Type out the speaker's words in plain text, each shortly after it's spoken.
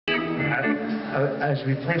As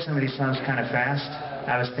we play some of these songs kind of fast,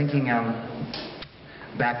 I was thinking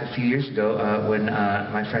back a few years ago when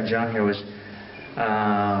my friend John here was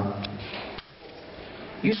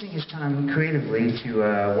using his time creatively to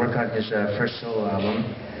work on his first solo album,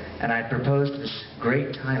 and I proposed this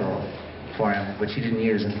great title for him, which he didn't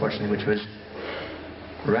use, unfortunately, which was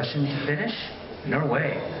Russian to Finish,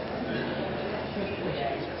 Norway.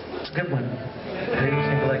 It's a good one. I think you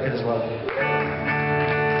think like it as well.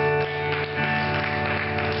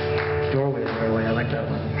 Doorway to Norway, I like that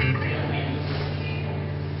one.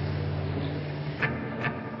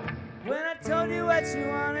 When I told you what you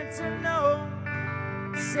wanted to know,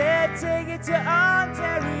 said take it to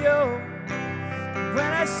Ontario.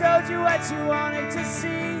 When I showed you what you wanted to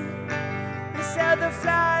see, you said the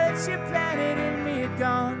flower that you planted in me had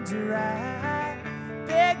gone dry.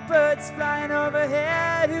 Big birds flying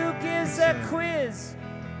overhead, who gives a quiz?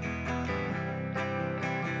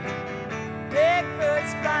 Big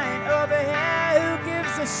birds flying overhead, who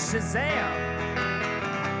gives a Shazam?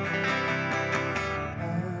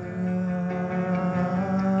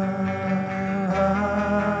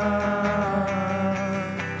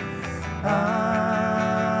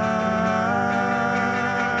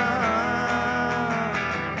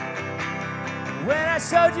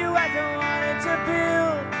 Showed you what you wanted to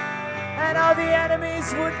build, and all the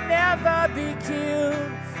enemies would never be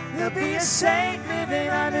killed. You'll be a saint living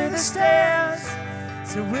under the stairs,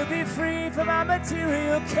 so we'll be free from our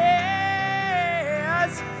material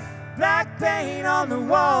cares. Black paint on the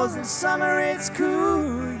walls, in summer it's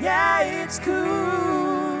cool, yeah, it's cool.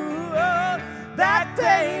 Oh, black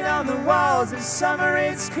paint on the walls, in summer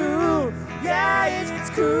it's cool, yeah, it's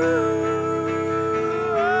cool.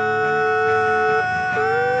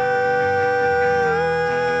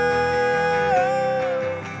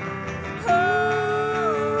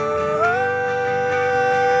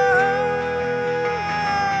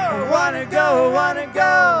 Wanna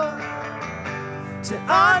go to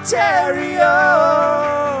Ontario.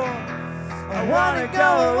 I wanna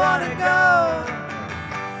go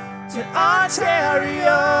to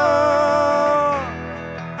Ontario.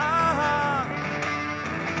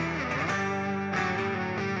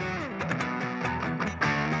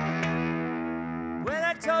 When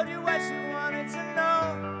I told you what you wanted to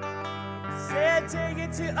know, I said take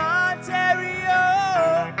it to Ontario.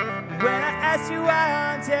 When I asked you why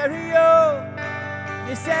Ontario,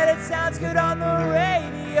 you said it sounds good on the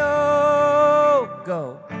radio.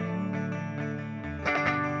 Go.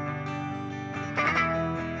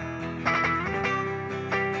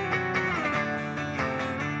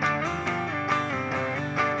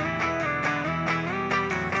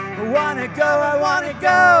 I wanna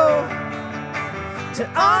go to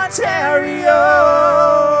Ontario.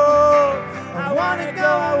 I wanna go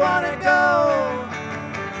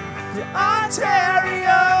to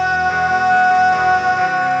Ontario.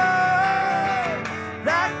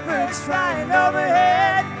 Blackbirds flying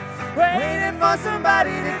overhead, waiting for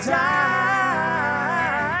somebody to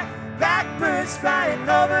die. Blackbirds flying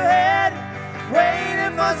overhead,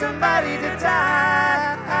 waiting for somebody to die.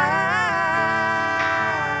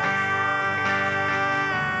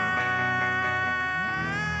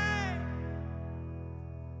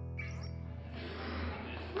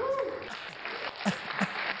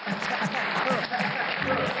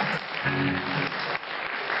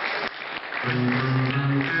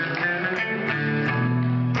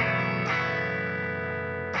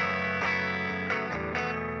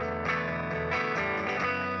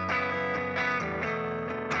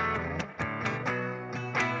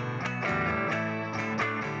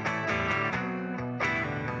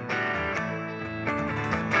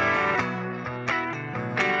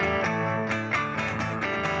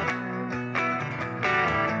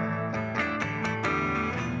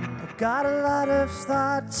 Got a lot of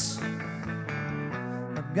thoughts,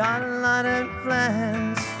 I've got a lot of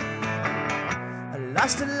plans. I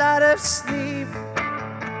lost a lot of sleep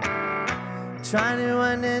trying to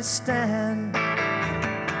understand.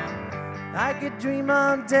 I could dream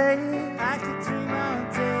all day, I could dream all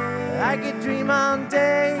day, I could dream all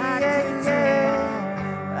day, I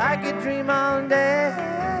could dream all day,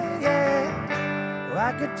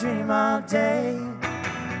 I could dream all day.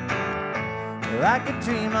 I could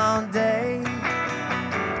dream all day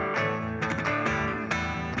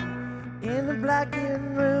in a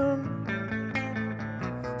blackened room,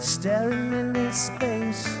 staring into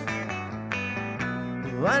space,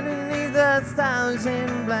 underneath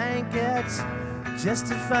 1,000 blankets, just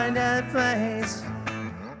to find a place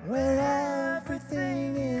where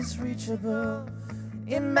everything is reachable,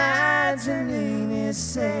 imagining is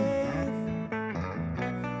safe.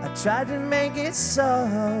 I tried to make it so,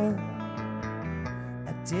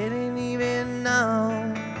 didn't even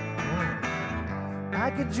know. I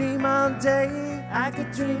could dream all day, I could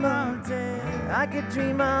dream all day, I could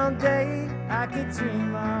dream all day, I could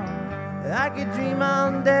dream all, I could dream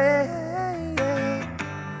all day,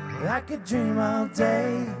 I could dream all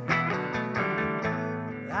day,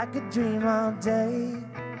 I could dream all day.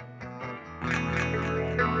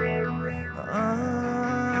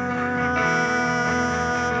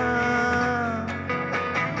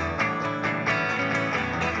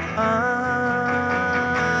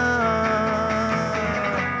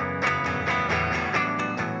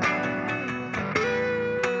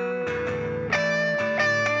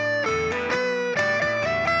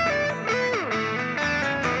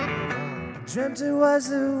 Dreamt I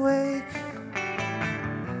was awake,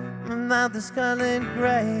 my mouth is scarlet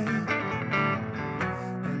gray,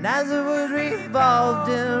 and as the world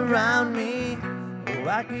revolved around me, oh,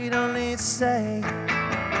 I could only say,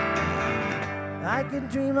 I could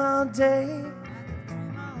dream all day,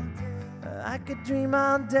 I could dream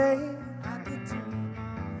all day,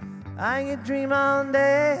 I could dream all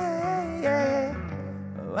day,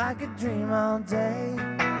 oh, I could dream all day.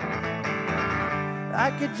 I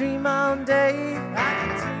could dream all day, I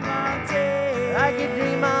could dream all day, I could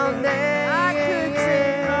dream all day,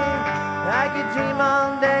 I could dream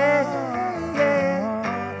all day,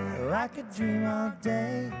 I could dream all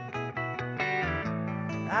day,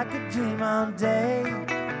 I could dream all day,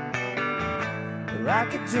 I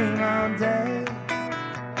could dream all day,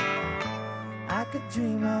 I could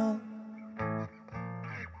dream all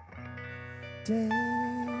day.